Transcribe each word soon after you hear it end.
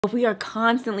If we are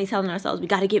constantly telling ourselves, we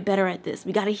got to get better at this,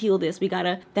 we got to heal this,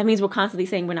 that means we're constantly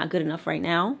saying we're not good enough right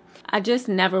now. I just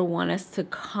never want us to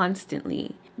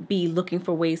constantly be looking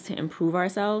for ways to improve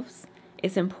ourselves.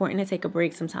 It's important to take a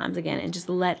break sometimes again and just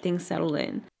let things settle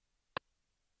in.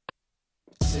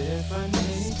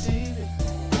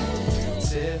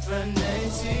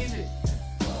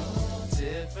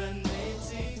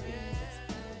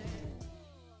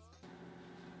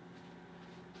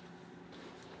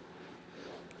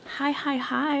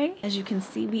 Hi. As you can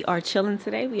see, we are chilling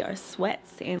today. We are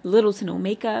sweats and little to no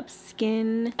makeup,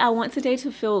 skin. I want today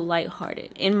to feel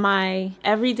lighthearted. In my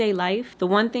everyday life, the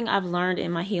one thing I've learned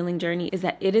in my healing journey is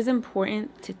that it is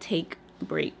important to take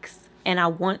breaks. And I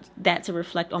want that to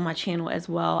reflect on my channel as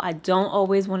well. I don't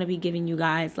always want to be giving you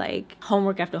guys like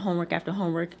homework after homework after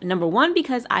homework. Number one,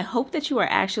 because I hope that you are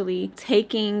actually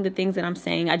taking the things that I'm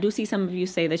saying. I do see some of you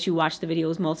say that you watch the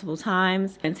videos multiple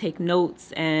times and take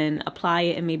notes and apply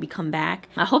it and maybe come back.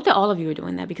 I hope that all of you are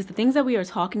doing that, because the things that we are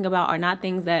talking about are not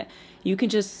things that you can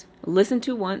just listen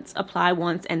to once, apply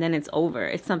once, and then it's over.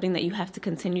 It's something that you have to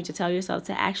continue to tell yourself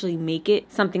to actually make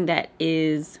it something that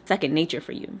is second nature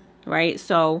for you. Right?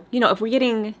 So, if we're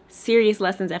getting serious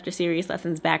lessons after serious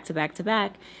lessons back to back to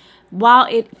back, while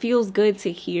it feels good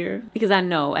to hear, because I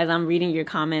know as I'm reading your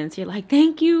comments, you're like,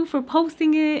 thank you for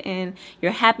posting it, and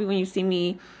you're happy when you see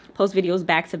me post videos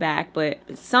back to back. But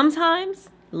sometimes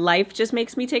life just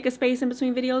makes me take a space in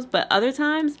between videos, but other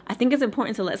times I think it's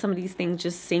important to let some of these things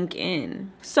just sink in.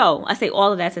 So I say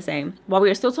all of that to say, while we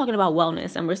are still talking about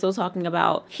wellness and we're still talking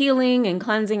about healing and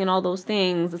cleansing and all those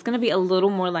things, it's going to be a little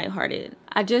more lighthearted.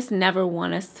 I just never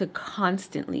want us to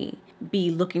constantly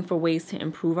be looking for ways to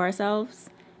improve ourselves.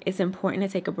 It's important to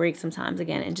take a break sometimes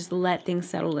again and just let things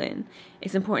settle in.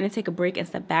 It's important to take a break and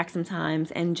step back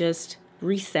sometimes and just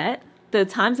reset. The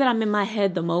times that I'm in my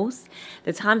head the most,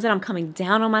 the times that I'm coming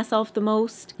down on myself the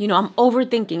most, I'm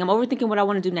overthinking. I'm overthinking what I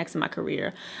want to do next in my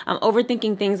career. I'm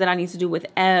overthinking things that I need to do with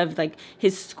Ev, like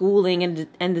his schooling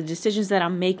and the decisions that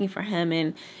I'm making for him.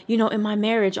 And, in my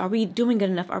marriage, are we doing good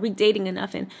enough? Are we dating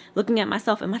enough? And looking at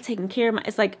myself, am I taking care of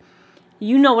it's like,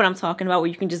 you know what I'm talking about, where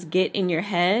you can just get in your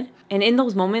head. And in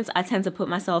those moments, I tend to put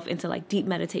myself into like deep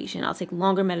meditation. I'll take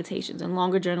longer meditations and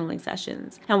longer journaling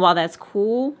sessions. And while that's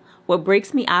cool, what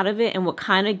breaks me out of it and what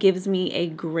kind of gives me a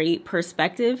great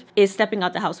perspective is stepping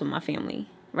out the house with my family,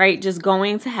 right? Just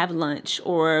going to have lunch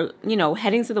or,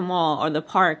 heading to the mall or the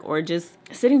park or just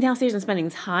sitting downstairs and spending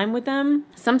time with them.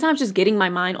 Sometimes just getting my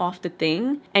mind off the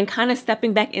thing and kind of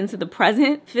stepping back into the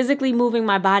present, physically moving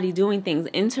my body, doing things,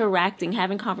 interacting,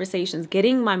 having conversations,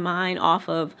 getting my mind off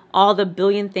of all the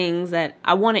billion things that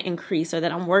I want to increase or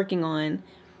that I'm working on.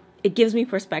 It gives me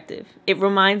perspective. It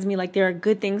reminds me like there are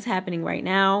good things happening right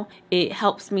now. It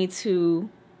helps me to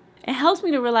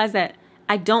realize that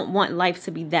I don't want life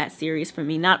to be that serious for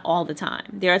me, not all the time.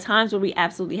 There are times where we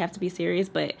absolutely have to be serious,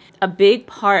 but a big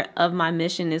part of my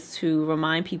mission is to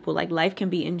remind people like life can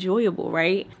be enjoyable,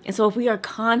 right? And so if we are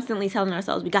constantly telling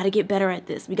ourselves, we got to get better at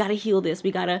this, we got to heal this,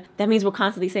 that means we're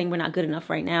constantly saying we're not good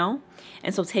enough right now.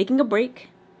 And so taking a break,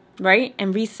 right,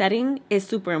 and resetting is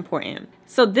super important.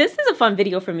 So this is a fun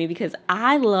video for me because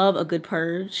I love a good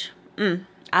purge.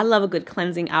 I love a good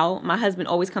cleansing out. My husband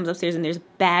always comes upstairs and there's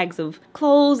bags of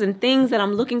clothes and things that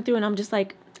I'm looking through and I'm just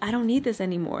like, I don't need this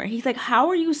anymore. He's like, how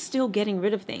are you still getting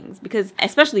rid of things? Because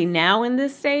especially now in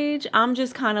this stage, I'm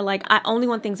just kind of like, I only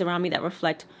want things around me that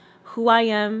reflect who I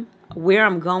am, where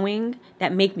I'm going,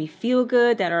 that make me feel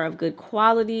good, that are of good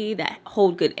quality, that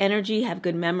hold good energy, have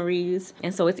good memories.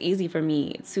 And so it's easy for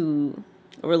me to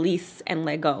release and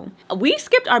let go. We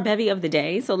skipped our bevy of the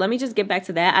day, so let me just get back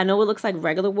to that. I know it looks like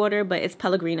regular water, but it's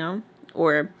Pellegrino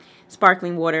or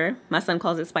sparkling water. My son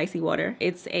calls it spicy water.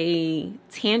 It's a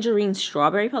tangerine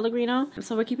strawberry Pellegrino.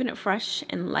 So we're keeping it fresh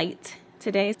and light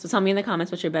today. So tell me in the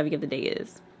comments what your bevy of the day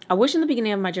is. I wish in the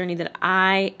beginning of my journey that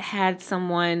I had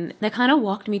someone that kind of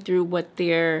walked me through what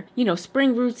their,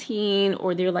 spring routine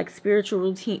or their like spiritual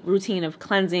routine of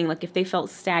cleansing, like if they felt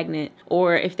stagnant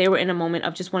or if they were in a moment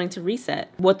of just wanting to reset,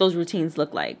 what those routines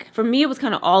look like. For me, it was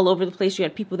kind of all over the place. You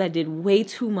had people that did way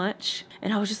too much.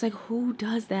 And I was just like, who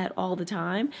does that all the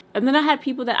time? And then I had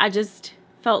people that I just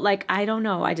felt like, I don't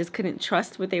know, I just couldn't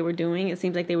trust what they were doing. It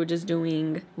seems like they were just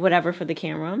doing whatever for the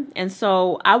camera. And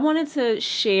so I wanted to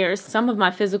share some of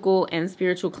my physical and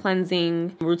spiritual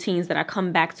cleansing routines that I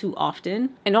come back to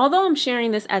often. And although I'm sharing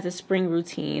this as a spring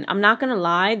routine, I'm not gonna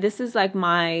lie, this is like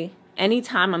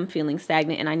anytime I'm feeling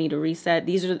stagnant and I need a reset,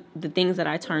 these are the things that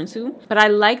I turn to. But I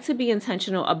like to be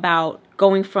intentional about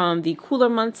going from the cooler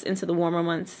months into the warmer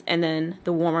months and then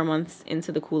the warmer months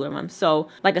into the cooler months. So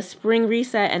like a spring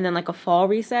reset and then like a fall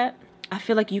reset. I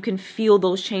feel like you can feel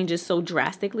those changes so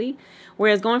drastically.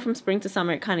 Whereas going from spring to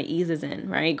summer, it kind of eases in,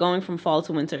 right? Going from fall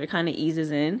to winter, it kind of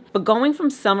eases in. But going from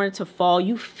summer to fall,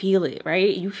 you feel it,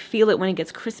 right? You feel it when it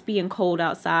gets crispy and cold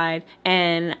outside.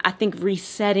 And I think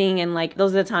resetting and like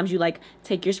those are the times you like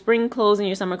take your spring clothes and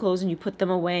your summer clothes and you put them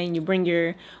away and you bring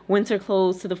your winter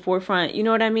clothes to the forefront. You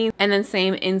know what I mean? And then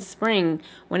same in spring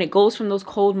when it goes from those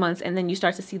cold months and then you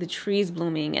start to see the trees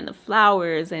blooming and the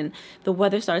flowers and the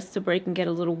weather starts to break and get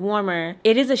a little warmer.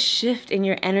 It is a shift in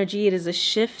your energy. It is a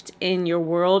shift in your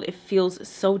world. It feels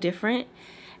so different.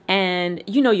 And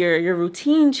you know, your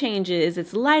routine changes.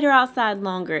 It's lighter outside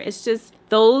longer. It's just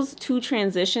those two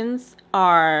transitions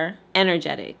are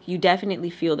energetic. You definitely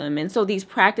feel them. And so these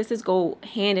practices go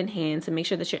hand in hand to make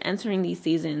sure that you're entering these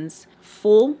seasons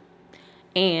full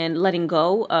and letting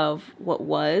go of what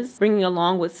was, bringing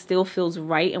along what still feels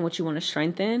right and what you want to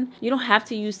strengthen. You don't have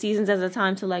to use seasons as a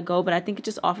time to let go, but I think it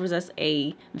just offers us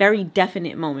a very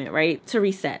definite moment, right, to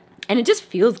reset. And it just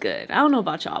feels good. I don't know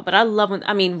about y'all, but I love when,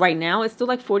 I mean, right now it's still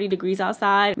like 40 degrees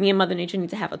outside. Me and Mother Nature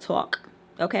need to have a talk.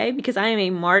 Okay, because I am a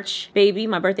March baby.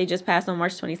 My birthday just passed on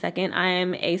March 22nd. I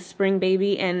am a spring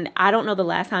baby, and I don't know the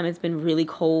last time it's been really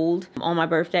cold on my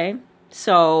birthday.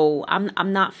 So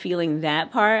I'm not feeling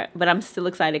that part, but I'm still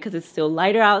excited because it's still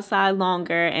lighter outside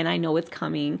longer, and I know it's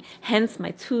coming. Hence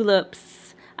my tulips.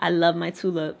 I love my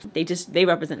tulips. They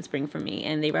represent spring for me,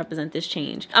 and they represent this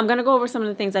change. I'm gonna go over some of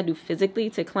the things I do physically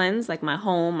to cleanse, like my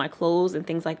home, my clothes, and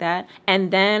things like that.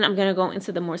 And then I'm gonna go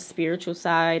into the more spiritual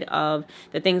side of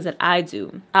the things that I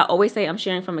do. I always say I'm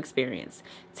sharing from experience.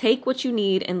 Take what you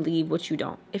need and leave what you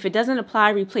don't. If it doesn't apply,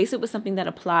 replace it with something that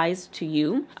applies to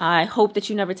you. I hope that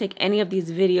you never take any of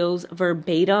these videos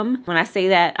verbatim. When I say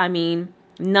that, I mean,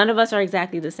 none of us are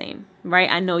exactly the same, right?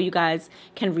 I know you guys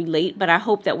can relate, but I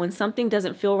hope that when something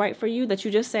doesn't feel right for you, that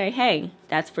you just say, hey,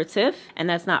 that's for Tiff and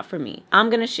that's not for me. I'm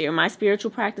going to share my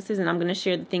spiritual practices, and I'm going to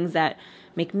share the things that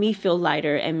make me feel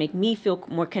lighter and make me feel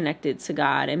more connected to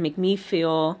God and make me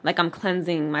feel like I'm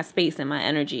cleansing my space and my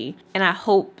energy. And I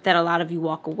hope that a lot of you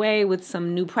walk away with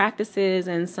some new practices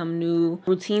and some new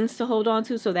routines to hold on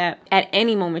to, so that at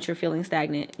any moment you're feeling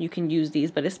stagnant, you can use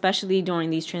these, but especially during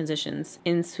these transitions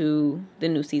into the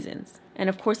new seasons. And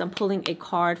of course, I'm pulling a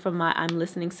card from my I'm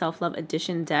Listening Self-Love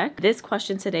Edition deck. This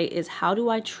question today is, how do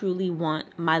I truly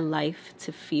want my life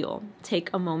to feel? Take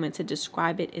a moment to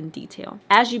describe it in detail.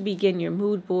 As you begin your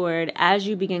mood board, as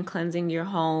you begin cleansing your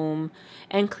home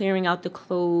and clearing out the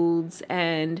clothes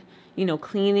and, you know,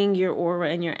 cleaning your aura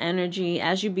and your energy,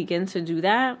 as you begin to do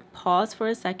that, pause for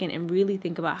a second and really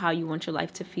think about how you want your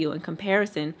life to feel in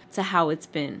comparison to how it's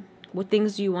been. What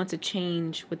things do you want to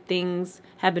change? What things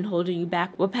have been holding you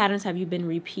back? What patterns have you been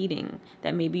repeating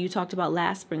that maybe you talked about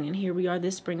last spring and here we are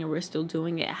this spring and we're still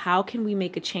doing it? How can we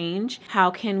make a change?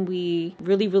 How can we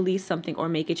really release something or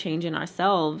make a change in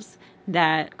ourselves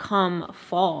that come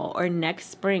fall or next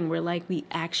spring we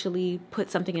actually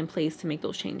put something in place to make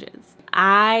those changes?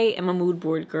 I am a mood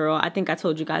board girl. I think I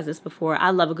told you guys this before. I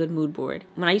love a good mood board.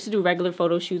 When I used to do regular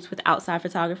photo shoots with outside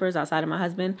photographers outside of my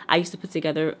husband, I used to put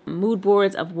together mood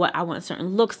boards of what I want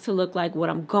certain looks to look like, what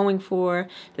I'm going for,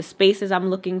 the spaces I'm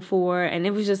looking for, and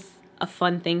it was just a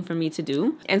fun thing for me to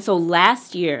do. And so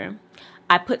last year,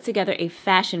 I put together a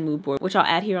fashion mood board, which I'll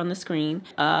add here on the screen,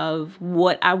 of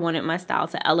what I wanted my style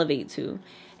to elevate to.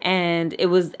 And it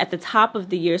was at the top of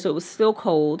the year, so it was still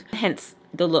cold, hence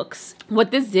the looks.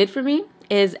 What this did for me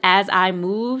is, as I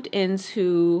moved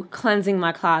into cleansing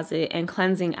my closet and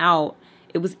cleansing out,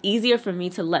 it was easier for me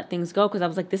to let things go, because I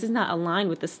was like, this is not aligned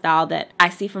with the style that I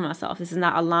see for myself. This is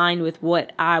not aligned with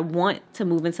what I want to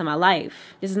move into my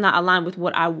life. This is not aligned with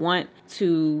what I want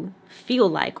to feel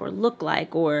like or look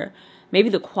like, or maybe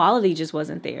the quality just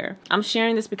wasn't there. I'm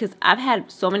sharing this because I've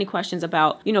had so many questions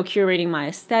about, you know, curating my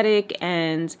aesthetic,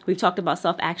 and we've talked about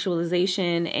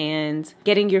self-actualization and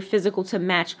getting your physical to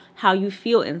match how you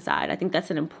feel inside. I think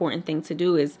that's an important thing to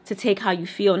do, is to take how you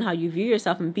feel and how you view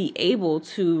yourself and be able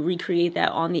to recreate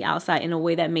that on the outside in a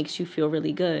way that makes you feel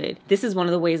really good. This is one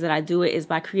of the ways that I do it, is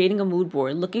by creating a mood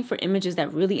board, looking for images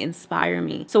that really inspire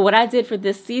me. So what I did for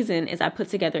this season is I put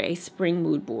together a spring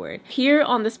mood board. Here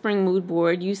on the spring mood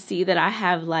board, you see that I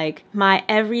have like my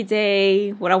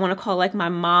everyday, what I want to call like my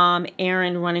mom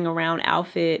errand running around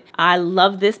outfit. I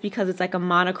love this because it's like a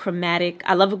monochromatic.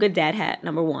 I love a good dad hat,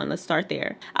 number one. Let's start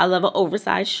there. I love an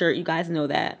oversized shirt. You guys know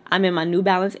that. I'm in my New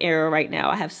Balance era right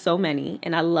now. I have so many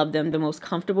and I love them. The most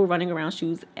comfortable running around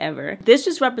shoes ever. This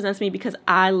just represents me because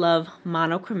I love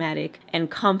monochromatic and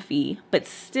comfy, but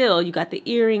still you got the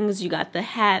earrings, you got the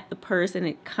hat, the purse, and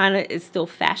it kind of is still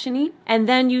fashiony. And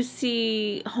then you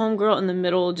see homegirl in the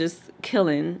middle just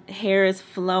killing. Hair is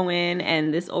flowing,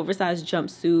 and this oversized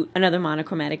jumpsuit, another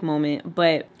monochromatic moment,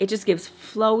 but it just gives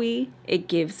flowy, it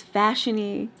gives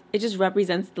fashiony. It just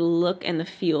represents the look and the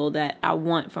feel that I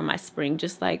want for my spring,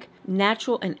 just like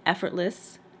natural and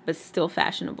effortless, but still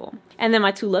fashionable. And then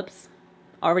my tulips,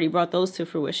 already brought those to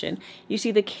fruition. You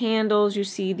see the candles, you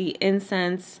see the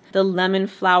incense, the lemon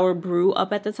flower brew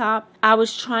up at the top. I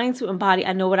was trying to embody,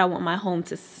 I know what I want my home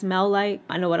to smell like.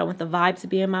 I know what I want the vibe to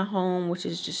be in my home, which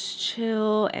is just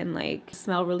chill and like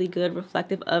smell really good,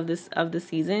 reflective of the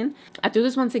season. I threw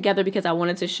this one together because I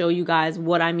wanted to show you guys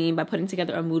what I mean by putting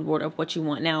together a mood board of what you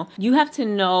want. Now, you have to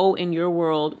know in your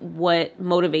world what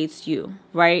motivates you,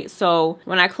 right? So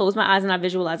when I close my eyes and I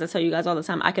visualize, I tell you guys all the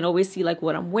time, I can always see like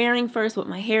what I'm wearing first,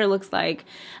 what my hair looks like.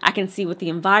 I can see what the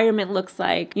environment looks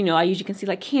like. You know, I usually can see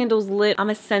like candles lit. I'm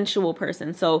a sensual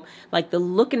person. So like the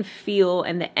look and feel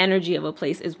and the energy of a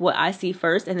place is what I see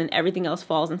first, and then everything else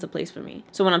falls into place for me.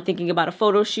 So when I'm thinking about a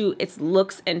photo shoot, it's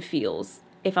looks and feels.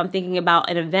 If I'm thinking about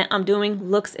an event I'm doing,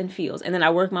 looks and feels. And then I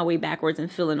work my way backwards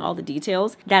and fill in all the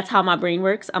details. That's how my brain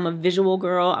works. I'm a visual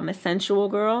girl. I'm a sensual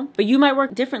girl. But you might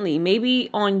work differently. Maybe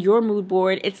on your mood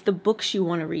board, it's the books you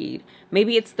want to read.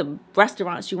 Maybe it's the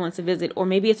restaurants you want to visit. Or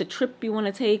maybe it's a trip you want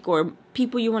to take, or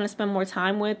people you want to spend more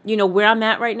time with. You know, where I'm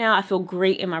at right now, I feel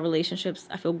great in my relationships.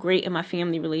 I feel great in my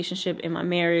family relationship, in my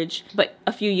marriage. But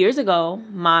a few years ago,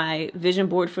 my vision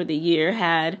board for the year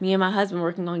had me and my husband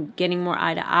working on getting more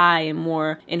eye to eye and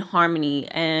more in harmony.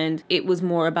 And it was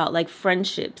more about like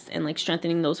friendships and like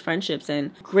strengthening those friendships.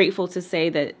 And grateful to say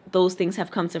that those things have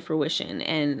come to fruition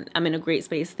and I'm in a great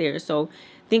space there. So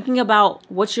thinking about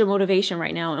what's your motivation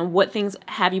right now and what things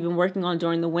have you been working on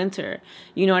during the winter,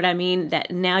 you know what I mean?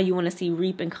 That now you want to see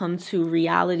reap and come to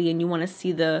reality, and you want to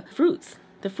see the fruits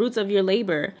of your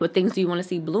labor. What things do you want to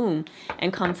see bloom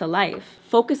and come to life?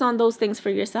 Focus on those things for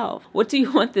yourself. What do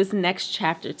you want this next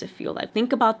chapter to feel like?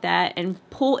 Think about that and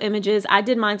pull images. I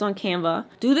did mine on Canva.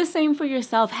 Do the same for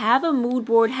yourself. Have a mood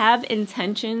board, have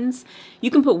intentions.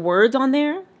 You can put words on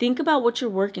there. Think about what you're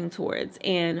working towards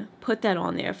and put that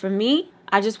on there. For me,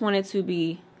 I just want it to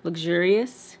be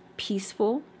luxurious,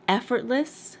 peaceful,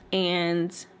 effortless,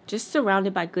 and just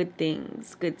surrounded by good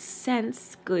things, good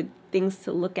scents, good things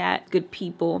to look at, good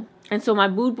people. And so my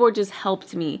mood board just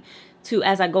helped me to,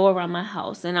 as I go around my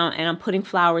house and I'm putting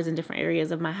flowers in different areas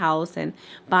of my house and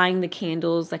buying the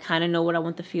candles. I kind of know what I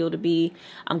want the feel to be.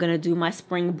 I'm going to do my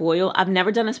spring boil. I've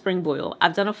never done a spring boil.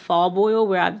 I've done a fall boil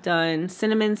where I've done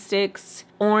cinnamon sticks,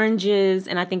 oranges,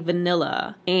 and I think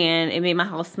vanilla. And it made my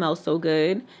house smell so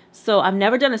good. So I've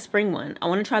never done a spring one. I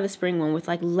want to try the spring one with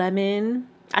like lemon.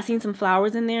 I've seen some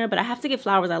flowers in there, but I have to get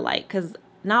flowers I like because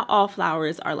not all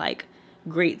flowers are like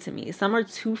great to me. Some are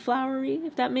too flowery,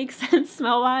 if that makes sense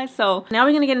smell-wise. So now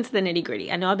we're gonna get into the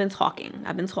nitty-gritty. I know I've been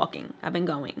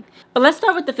going. But let's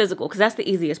start with the physical because that's the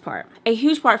easiest part. A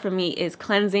huge part for me is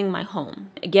cleansing my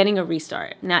home, getting a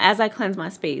restart. Now, as I cleanse my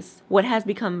space, what has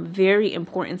become very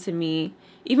important to me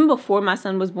even before my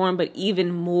son was born, but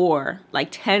even more, like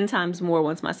 10 times more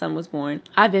once my son was born,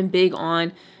 I've been big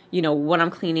on, you know, what I'm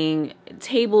cleaning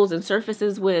tables and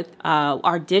surfaces with,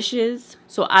 our dishes.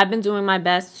 So I've been doing my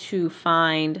best to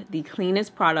find the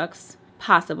cleanest products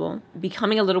possible,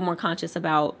 becoming a little more conscious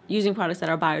about using products that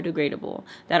are biodegradable,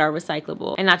 that are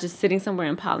recyclable, and not just sitting somewhere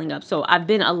and piling up. So I've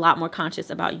been a lot more conscious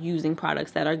about using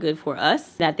products that are good for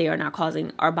us, that they are not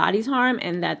causing our bodies harm,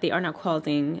 and that they are not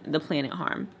causing the planet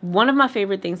harm. One of my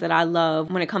favorite things that I love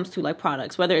when it comes to like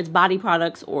products, whether it's body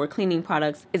products or cleaning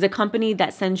products, is a company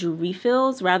that sends you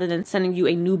refills rather than sending you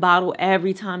a new bottle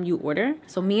every time you order.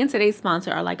 So me and today's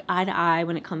sponsor are like eye to eye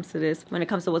when it comes to this, when it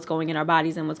comes to what's going in our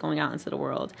bodies and what's going out into the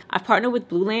world. I've partnered with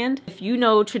Blueland. If you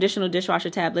know traditional dishwasher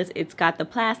tablets, it's got the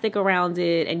plastic around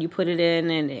it and you put it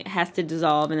in and it has to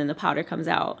dissolve and then the powder comes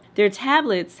out. Their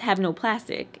tablets have no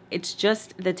plastic. It's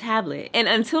just the tablet. And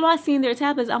until I seen their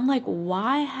tablets, I'm like,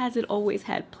 why has it always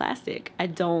had plastic? I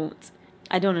don't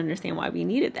understand why we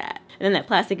needed that. And then that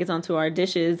plastic gets onto our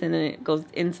dishes and then it goes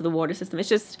into the water system. It's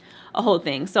just a whole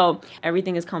thing. So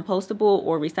everything is compostable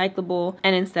or recyclable.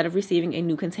 And instead of receiving a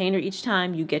new container each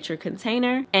time, you get your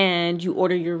container and you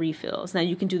order your refills. Now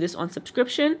you can do this on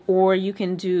subscription or you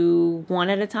can do one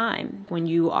at a time. When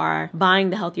you are buying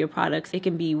the healthier products, it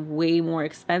can be way more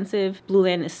expensive.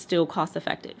 Blueland is still cost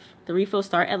effective. The refills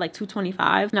start at like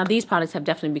 $2.25. Now these products have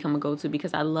definitely become a go-to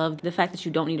because I love the fact that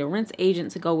you don't need a rinse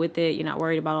agent to go with it. You're not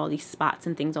worried about all these spots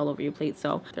and things all over your plate.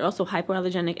 So they're also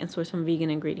hypoallergenic and sourced from vegan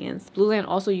ingredients. Blueland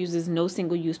also uses no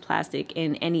single-use plastic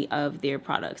in any of their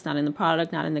products, not in the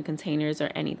product, not in the containers or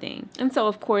anything. And so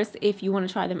of course, if you want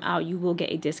to try them out, you will get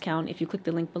a discount. If you click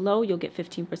the link below, you'll get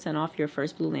 15% off your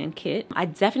first Blueland kit. I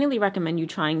definitely recommend you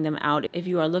trying them out if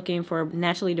you are looking for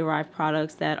naturally derived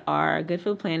products that are good for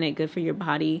the planet, good for your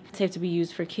body, safe to be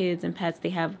used for kids and pets.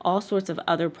 They have all sorts of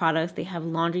other products. They have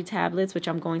laundry tablets, which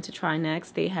I'm going to try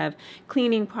next. They have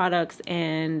cleaning products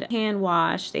and hand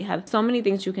wash. They have so many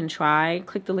things you can try.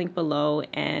 Click the link below,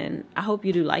 and I hope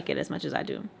you do like it as much as I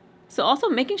do. So also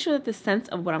making sure that the scents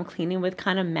of what I'm cleaning with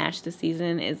kind of match the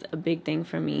season is a big thing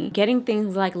for me. Getting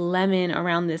things like lemon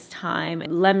around this time,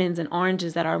 lemons and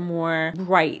oranges that are more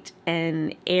bright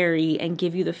and airy and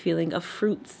give you the feeling of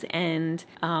fruits and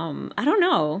I don't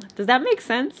know, does that make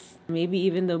sense? Maybe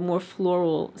even the more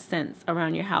floral scents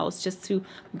around your house, just to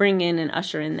bring in and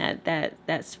usher in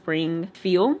that spring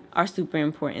feel, are super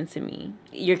important to me.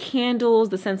 Your candles,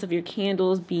 the sense of your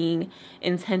candles, being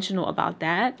intentional about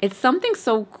that. It's something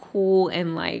so cool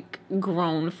and like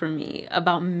grown for me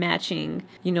about matching,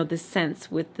 you know, the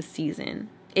scents with the season.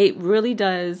 It really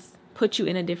does put you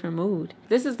in a different mood.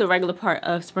 This is the regular part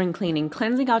of spring cleaning: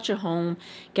 cleansing out your home,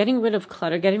 getting rid of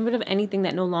clutter, getting rid of anything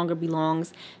that no longer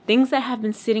belongs, things that have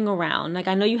been sitting around. Like,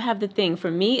 I know you have the thing.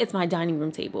 For me, it's my dining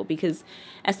room table, because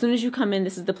as soon as you come in,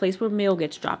 this is the place where mail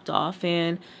gets dropped off.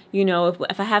 And, you know,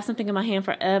 if I have something in my hand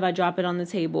forever, I drop it on the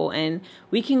table, and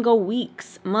we can go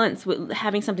weeks, months with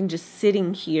having something just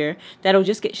sitting here that'll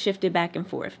just get shifted back and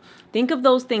forth. Think of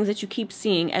those things that you keep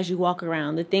seeing as you walk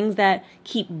around, the things that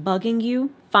keep bugging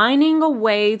you. Finding a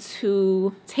way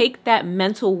to take that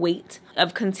mental weight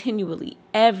of continually,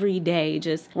 every day,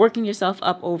 just working yourself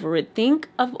up over it. Think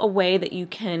of a way that you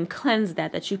can cleanse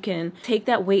that you can take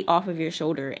that weight off of your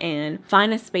shoulder and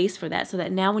find a space for that, so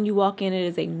that now when you walk in, it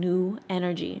is a new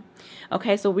energy.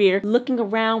 Okay, so we're looking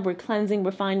around, we're cleansing,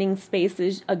 we're finding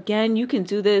spaces. Again, you can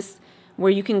do this where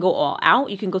you can go all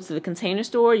out. You can go to the container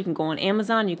store, you can go on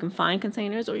Amazon, you can find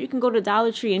containers, or you can go to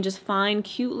Dollar Tree and just find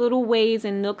cute little ways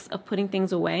and nooks of putting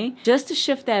things away, just to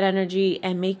shift that energy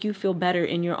and make you feel better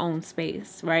in your own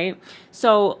space, right?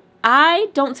 So I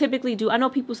don't typically do, I know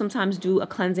people sometimes do a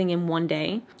cleansing in one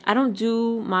day. I don't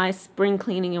do my spring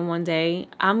cleaning in one day.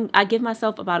 I give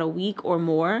myself about a week or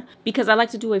more, because I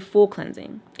like to do a full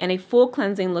cleansing. And a full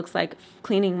cleansing looks like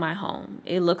cleaning my home.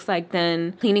 It looks like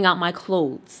then cleaning out my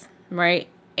clothes, right?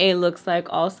 It looks like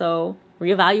also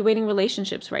reevaluating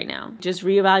relationships right now. Just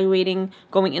reevaluating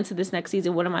going into this next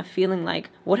season. What am I feeling like?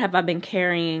 What have I been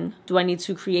carrying? Do I need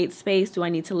to create space? Do I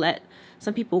need to let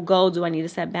some people go? Do I need to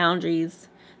set boundaries?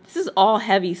 This is all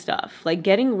heavy stuff. Like,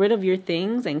 getting rid of your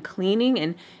things and cleaning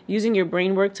and using your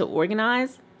brain work to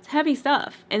organize. It's heavy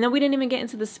stuff. And then we didn't even get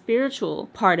into the spiritual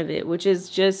part of it, which is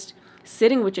just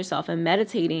sitting with yourself and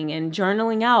meditating and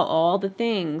journaling out all the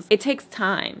things. It takes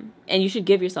time, and you should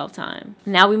give yourself time.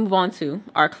 Now we move on to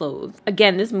our clothes.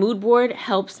 Again, this mood board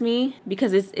helps me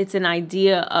because it's an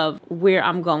idea of where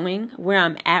I'm going, where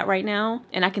I'm at right now,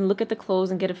 and I can look at the clothes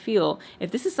and get a feel.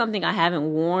 If this is something I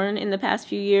haven't worn in the past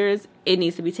few years, it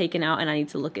needs to be taken out, and I need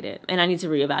to look at it, and I need to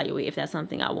reevaluate if that's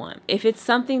something I want. If it's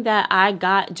something that I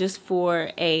got just for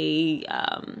a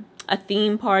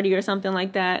theme party or something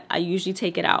like that, I usually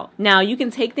take it out. Now, you can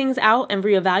take things out and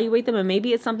reevaluate them, and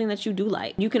maybe it's something that you do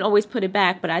like. You can always put it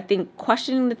back, but I think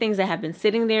questioning the things that have been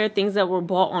sitting there, things that were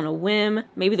bought on a whim,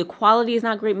 maybe the quality is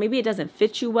not great, maybe it doesn't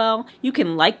fit you well. You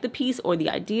can like the piece or the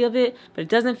idea of it, but it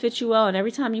doesn't fit you well, and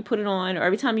every time you put it on or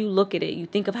every time you look at it, you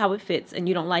think of how it fits and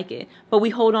you don't like it, but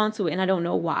we hold on to it, and I don't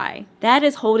know why. That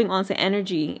is holding on to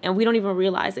energy, and we don't even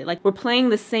realize it. Like, we're playing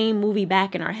the same movie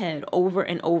back in our head over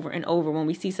and over and over when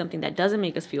we see something that doesn't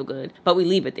make us feel good, but we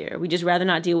leave it there. We just rather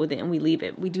not deal with it, and we leave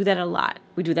it. We do that a lot.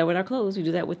 We do that with our clothes. We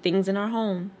do that with things in our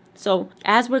home. So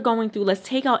as we're going through, let's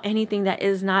take out anything that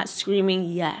is not screaming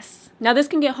yes. Now, this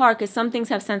can get hard because some things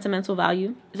have sentimental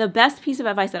value. The best piece of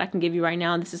advice that I can give you right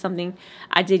now, and this is something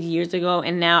I did years ago,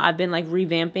 and now I've been like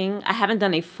revamping. I haven't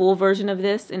done a full version of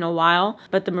this in a while,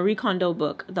 but the Marie Kondo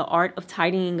book, The Art of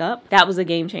Tidying Up, that was a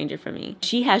game changer for me.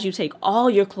 She has you take all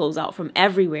your clothes out from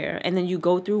everywhere, and then you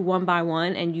go through one by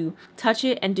one and you touch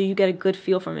it, and do you get a good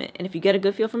feel from it? And if you get a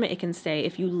good feel from it, it can stay.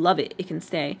 If you love it, it can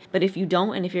stay. But if you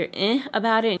don't, and if you're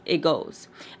about it, it goes.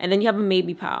 And then you have a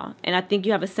maybe pile, and I think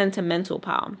you have a sentimental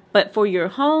pile. But for your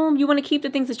home, you want to keep the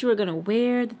things that you are going to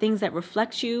wear, the things that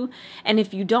reflect you. And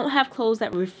if you don't have clothes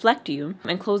that reflect you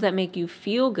and clothes that make you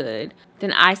feel good,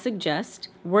 then I suggest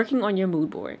working on your mood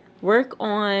board. Work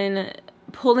on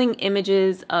pulling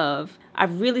images of I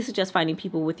really suggest finding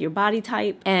people with your body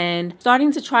type and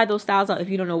starting to try those styles out if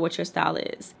you don't know what your style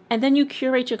is. And then you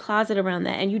curate your closet around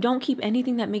that, and you don't keep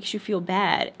anything that makes you feel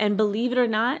bad. And believe it or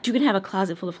not, you can have a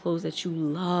closet full of clothes that you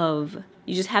love.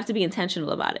 You just have to be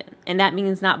intentional about it. And that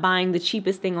means not buying the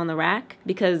cheapest thing on the rack,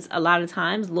 because a lot of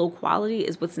times low quality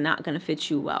is what's not going to fit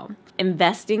you well.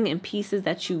 Investing in pieces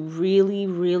that you really,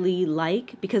 really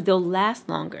like, because they'll last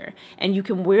longer and you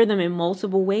can wear them in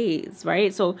multiple ways,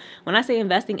 right? So when I say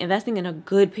investing in a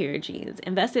good pair of jeans,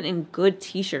 investing in good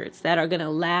t-shirts that are going to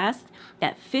last,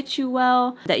 that fit you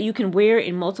well, that you can wear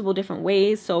in multiple different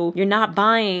ways. So you're not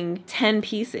buying 10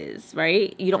 pieces,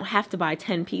 right? You don't have to buy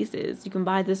 10 pieces. You can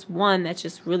buy this one that's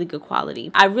just really good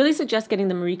quality. I really suggest getting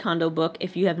the Marie Kondo book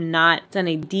if you have not done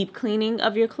a deep cleaning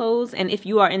of your clothes, and if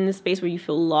you are in this space where you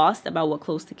feel lost about what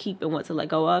clothes to keep and what to let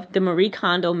go of. The Marie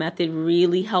Kondo method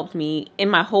really helped me in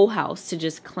my whole house to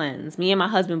just cleanse. Me and my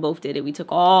husband both did it. We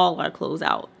took all our clothes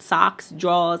out, socks,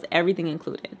 drawers, everything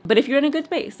included. But if you're in a good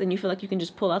space and you feel like you can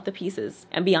just pull out the pieces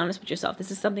and be honest with yourself,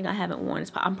 this is something I haven't worn,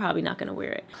 I'm probably not going to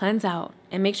wear it. Cleanse out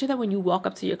and make sure that when you walk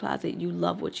up to your closet, you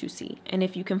love what you see. And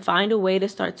if you can find a way to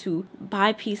start to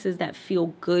buy pieces that feel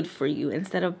good for you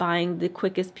instead of buying the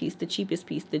quickest piece, the cheapest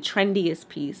piece, the trendiest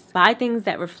piece, buy things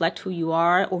that reflect who you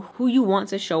are or who you want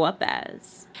to show up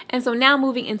as. And so now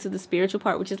moving into the spiritual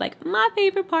part, which is like my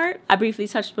favorite part. I briefly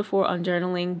touched before on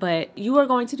journaling, but you are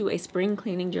going to do a spring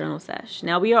cleaning journal sesh.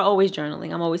 Now we are always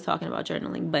journaling. I'm always talking about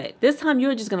journaling, but this time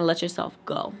you're just going to let yourself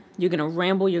go. You're going to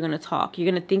ramble. You're going to talk. You're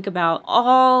going to think about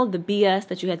all the BS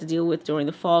that you had to deal with during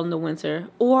the fall and the winter,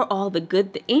 or all the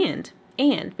good and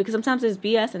because sometimes there's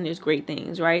BS and there's great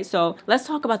things, right? So let's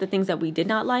talk about the things that we did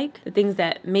not like, the things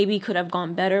that maybe could have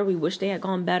gone better. We wish they had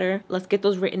gone better. Let's get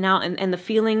those written out, and the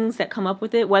feelings that come up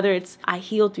with it, whether it's I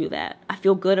healed through that, I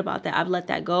feel good about that, I've let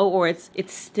that go, or it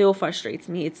still frustrates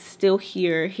me, it's still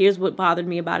here, here's what bothered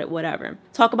me about it, whatever.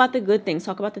 Talk about the good things,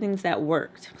 talk about the things that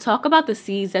worked. Talk about the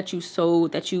seeds that you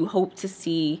sowed that you hope to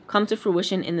see come to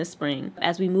fruition in the spring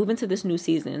as we move into this new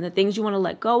season, the things you want to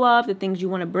let go of, the things you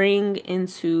want to bring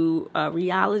into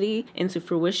reality, into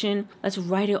fruition. Let's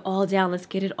write it all down. Let's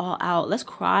get it all out. Let's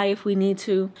cry if we need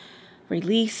to.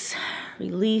 Release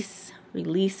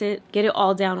it. Get it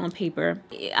all down on paper.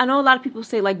 I know a lot of people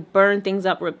say like burn things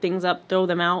up, rip things up, throw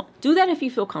them out. Do that if you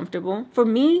feel comfortable. For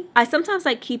me, I sometimes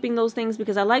like keeping those things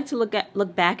because I like to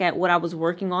look back at what I was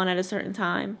working on at a certain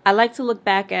time. I like to look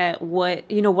back at what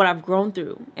I've grown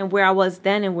through and where I was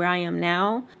then and where I am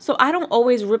now. So I don't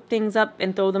always rip things up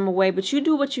and throw them away, but you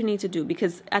do what you need to do,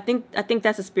 because I think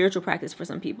that's a spiritual practice for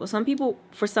some people.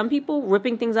 For some people,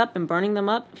 ripping things up and burning them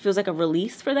up feels like a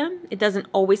release for them. It doesn't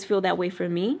always feel that way for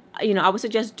me. I would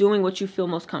suggest doing what you feel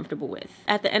most comfortable with.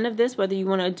 At the end of this, whether you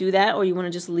want to do that or you want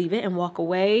to just leave it and walk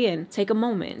away and take a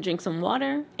moment, drink some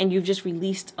water, and you've just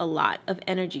released a lot of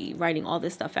energy writing all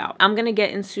this stuff out. I'm going to get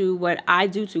into what I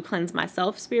do to cleanse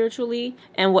myself spiritually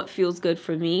and what feels good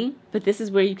for me. But this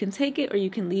is where you can take it or you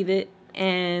can leave it,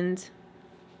 and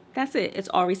that's it. It's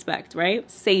all respect, right?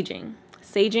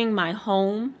 Saging my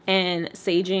home and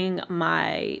saging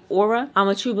my aura. I'm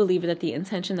a true believer that the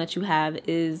intention that you have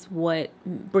is what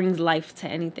brings life to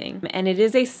anything. And it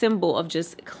is a symbol of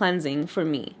just cleansing for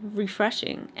me,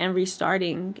 refreshing and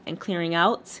restarting and clearing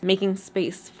out, making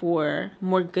space for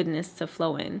more goodness to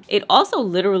flow in. It also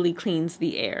literally cleans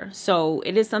the air. So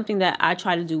it is something that I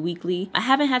try to do weekly. I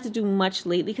haven't had to do much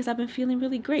lately because I've been feeling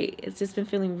really great. It's just been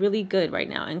feeling really good right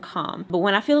now and calm. But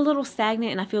when I feel a little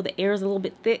stagnant and I feel the air is a little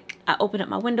bit thick, I open up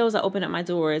my windows, I open up my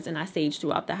doors, and I sage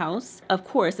throughout the house. Of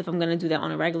course, if I'm going to do that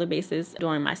on a regular basis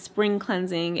during my spring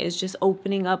cleansing, is just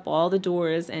opening up all the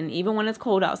doors, and even when it's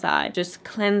cold outside, just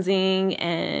cleansing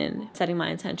and setting my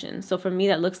intention. So for me,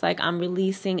 that looks like I'm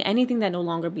releasing anything that no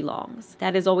longer belongs.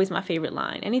 That is always my favorite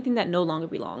line. Anything that no longer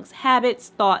belongs. Habits,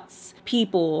 thoughts,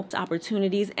 people,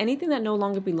 opportunities, anything that no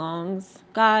longer belongs.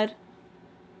 God,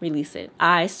 release it.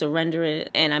 I surrender it,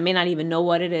 and I may not even know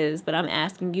what it is, but I'm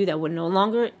asking you that what no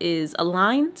longer is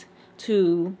aligned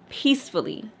to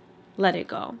peacefully let it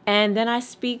go. And then I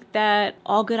speak that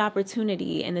all good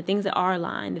opportunity and the things that are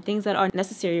aligned, the things that are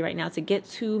necessary right now to get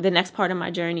to the next part of my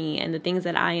journey, and the things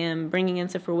that I am bringing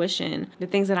into fruition, the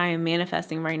things that I am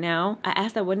manifesting right now, I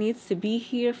ask that what needs to be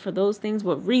here for those things,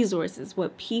 what resources,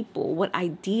 what people, what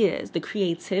ideas, the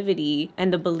creativity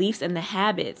and the beliefs and the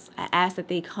habits, I ask that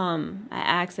they come. I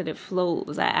ask that it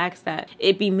flows. I ask that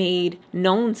it be made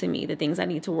known to me, the things I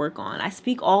need to work on. I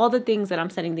speak all the things that I'm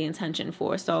setting the intention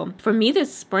for. So for me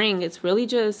this spring, it's really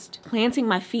just planting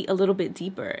my feet a little bit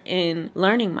deeper in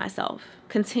learning myself,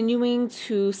 continuing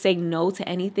to say no to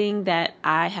anything that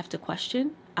I have to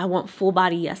question. I want full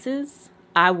body yeses.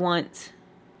 I want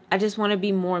I just want to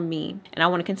be more me, and I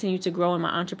want to continue to grow in my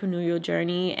entrepreneurial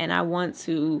journey, and I want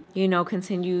to, you know,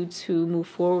 continue to move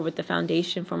forward with the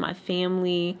foundation for my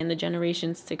family and the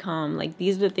generations to come. Like,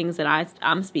 these are the things that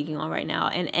I'm speaking on right now,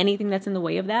 and anything that's in the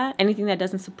way of that, anything that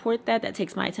doesn't support that, that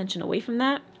takes my attention away from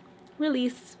that,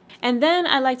 release. And then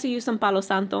I like to use some Palo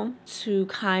Santo to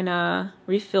kind of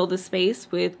refill the space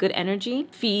with good energy,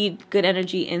 feed good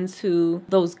energy into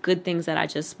those good things that I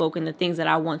just spoke and the things that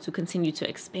I want to continue to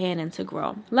expand and to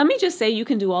grow. Let me just say, you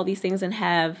can do all these things and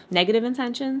have negative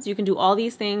intentions. You can do all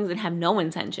these things and have no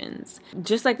intentions.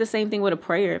 Just like the same thing with a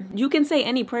prayer. You can say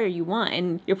any prayer you want,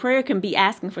 and your prayer can be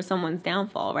asking for someone's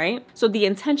downfall, right? So the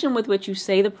intention with which you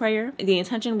say the prayer, the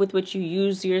intention with which you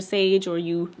use your sage, or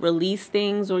you release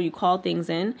things, or you call things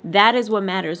in, that is what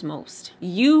matters most.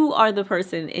 You are the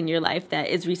person in your life that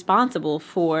is responsible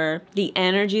for the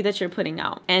energy that you're putting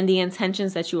out and the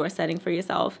intentions that you are setting for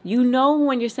yourself. You know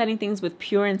when you're setting things with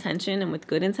pure intention and with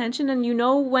good intention, and you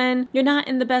know when you're not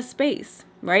in the best space,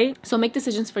 right? So make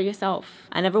decisions for yourself.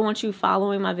 I never want you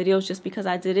following my videos just because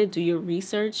I did it. Do your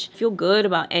research. Feel good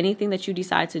about anything that you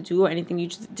decide to do or anything you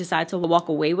decide to walk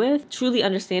away with. Truly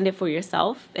understand it for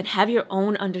yourself and have your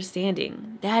own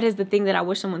understanding. That is the thing that I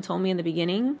wish someone told me in the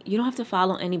beginning. You don't have to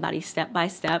follow anybody step by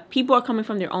step. People are coming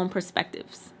from their own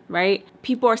perspectives, right?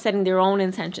 People are setting their own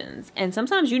intentions, and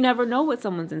sometimes you never know what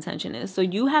someone's intention is. So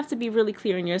you have to be really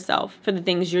clear in yourself for the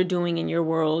things you're doing in your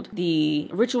world, the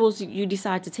rituals you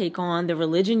decide to take on, the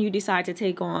religion you decide to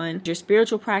take on, your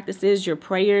spiritual practices, your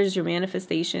prayers, your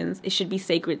manifestations. It should be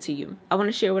sacred to you. I want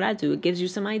to share what I do. It gives you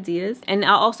some ideas, and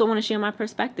I also want to share my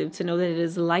perspective to know that it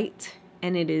is light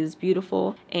and it is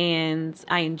beautiful and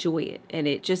I enjoy it, and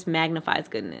it just magnifies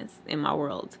goodness in my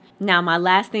world. Now, my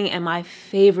last thing and my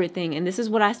favorite thing, and this is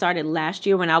what I started last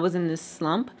year when I was in this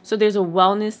slump. So there's a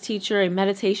wellness teacher, a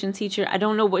meditation teacher. I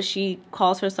don't know what she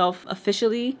calls herself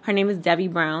officially. Her name is Debbie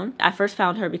Brown. I first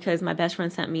found her because my best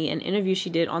friend sent me an interview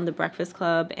she did on The Breakfast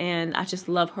Club, and I just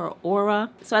love her aura.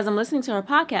 So as I'm listening to her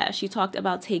podcast, she talked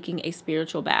about taking a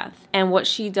spiritual bath. And what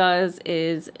she does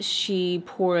is she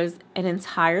pours an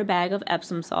entire bag of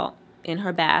Epsom salt in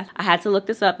her bath. I had to look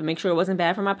this up and make sure it wasn't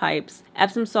bad for my pipes.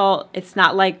 Epsom salt, it's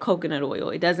not like coconut oil.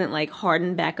 It doesn't like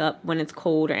harden back up when it's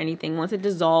cold or anything. Once it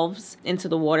dissolves into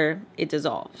the water, it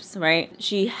dissolves, right?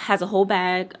 She has a whole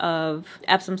bag of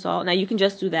Epsom salt. Now you can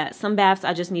just do that. Some baths,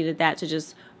 I just needed that to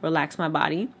just relax my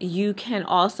body. You can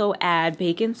also add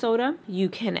baking soda. You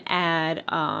can add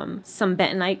some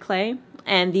bentonite clay.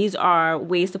 And these are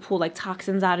ways to pull like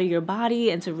toxins out of your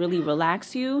body and to really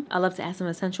relax you. I love to add some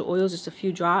essential oils, just a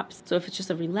few drops. So if it's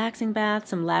just a relaxing bath,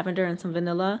 some lavender and some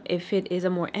vanilla. If it is a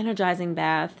more energizing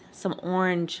bath, some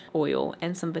orange oil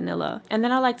and some vanilla. And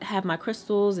then I like to have my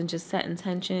crystals and just set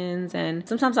intentions. And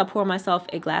sometimes I pour myself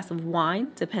a glass of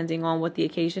wine, depending on what the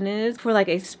occasion is. For like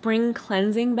a spring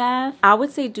cleansing bath, I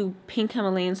would say do pink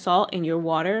Himalayan salt in your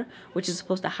water, which is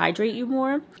supposed to hydrate you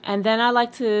more. And then I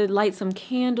like to light some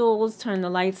candles, turn the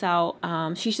lights out.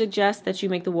 She suggests that you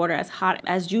make the water as hot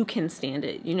as you can stand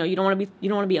it. You know, you don't want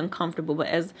to be uncomfortable, but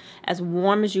as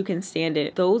warm as you can stand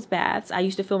it. Those baths, I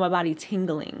used to feel my body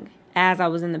tingling as I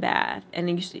was in the bath, and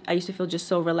I used to feel just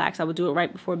so relaxed. I would do it right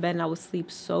before bed and I would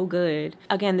sleep so good.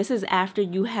 Again, this is after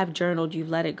you have journaled, you've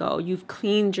let it go, you've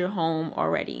cleaned your home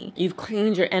already, you've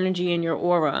cleaned your energy and your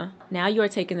aura. Now you are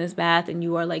taking this bath and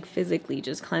you are like physically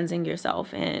just cleansing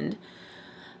yourself and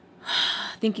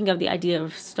thinking of the idea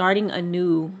of starting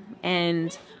anew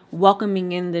and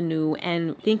welcoming in the new,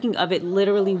 and thinking of it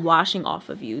literally washing off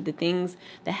of you the things,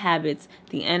 the habits,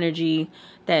 the energy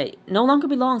that no longer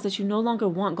belongs, that you no longer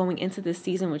want going into this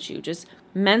season with you. Just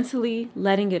mentally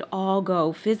letting it all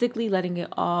go, physically letting it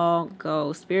all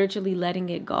go, spiritually letting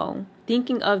it go.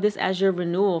 Thinking of this as your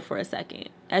renewal for a second,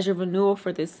 as your renewal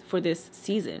for this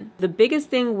season. The biggest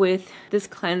thing with this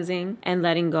cleansing and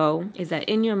letting go is that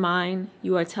in your mind,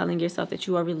 you are telling yourself that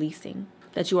you are releasing.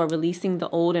 That you are releasing the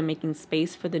old and making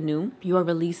space for the new. You are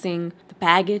releasing the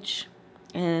baggage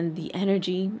and the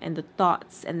energy and the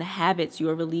thoughts and the habits. You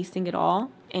are releasing it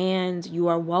all. And you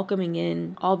are welcoming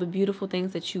in all the beautiful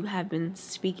things that you have been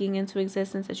speaking into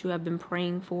existence, that you have been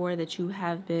praying for, that you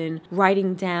have been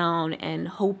writing down and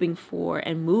hoping for,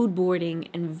 and mood boarding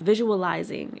and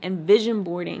visualizing and vision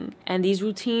boarding. And these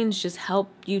routines just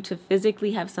help you to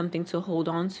physically have something to hold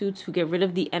on to get rid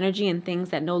of the energy and things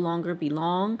that no longer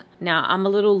belong. Now, I'm a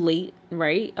little late,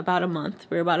 right? About a month.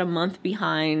 We're about a month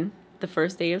behind the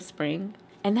first day of spring.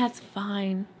 And that's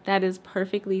fine. That is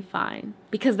perfectly fine,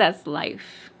 because that's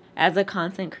life. As a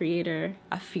content creator,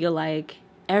 I feel like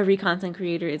every content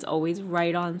creator is always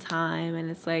right on time,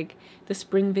 and it's like the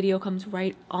spring video comes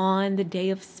right on the day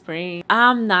of spring.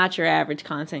 I'm not your average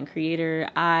content creator.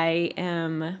 I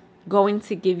am going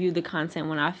to give you the content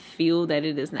when I feel that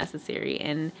it is necessary.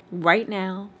 And right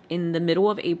now, in the middle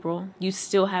of April, you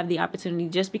still have the opportunity.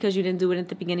 Just because you didn't do it at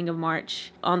the beginning of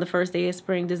March on the first day of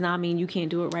spring does not mean you can't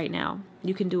do it right now.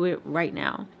 You can do it right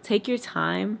now. Take your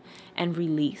time and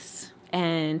release.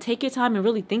 And take your time and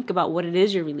really think about what it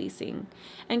is you're releasing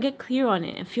and get clear on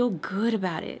it and feel good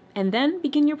about it. And then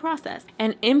begin your process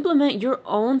and implement your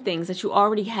own things that you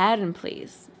already had in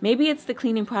place. Maybe it's the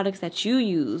cleaning products that you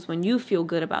use when you feel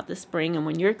good about the spring and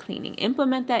when you're cleaning.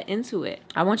 Implement that into it.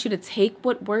 I want you to take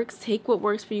what works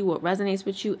for you, what resonates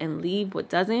with you, and leave what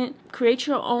doesn't. Create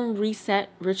your own reset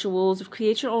rituals,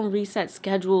 create your own reset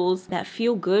schedules that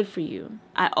feel good for you.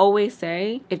 I always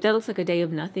say, if that looks like a day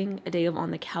of nothing, a day of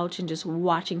on the couch and just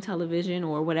watching television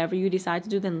or whatever you decide to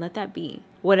do, then let that be.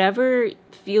 Whatever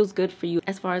feels good for you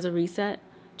as far as a reset,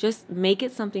 just make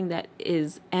it something that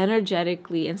is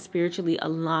energetically and spiritually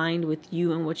aligned with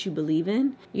you and what you believe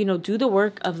in. You know, do the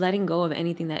work of letting go of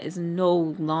anything that is no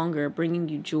longer bringing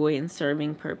you joy and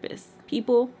serving purpose.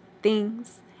 People,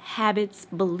 things, habits,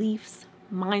 beliefs,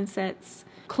 mindsets,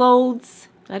 clothes,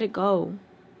 let it go.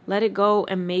 Let it go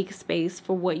and make space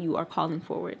for what you are calling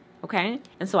forward. Okay?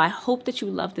 And so I hope that you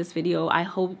love this video. I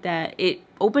hope that it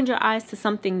opened your eyes to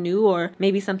something new, or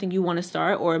maybe something you want to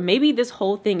start, or maybe this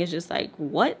whole thing is just like,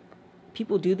 what?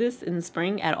 People do this in the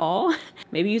spring at all?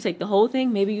 Maybe you take the whole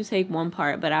thing, maybe you take one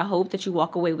part, but I hope that you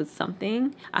walk away with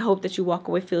something. I hope that you walk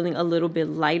away feeling a little bit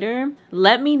lighter.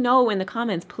 Let me know in the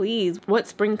comments, please, what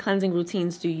spring cleansing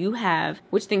routines do you have?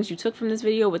 Which things you took from this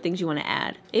video, what things you want to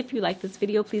add. If you like this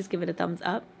video, please give it a thumbs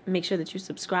up. Make sure that you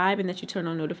subscribe and that you turn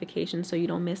on notifications so you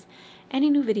don't miss any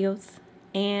new videos.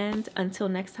 And until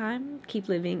next time, keep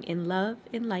living in love,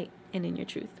 in light, and in your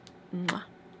truth. Mwah.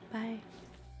 Bye.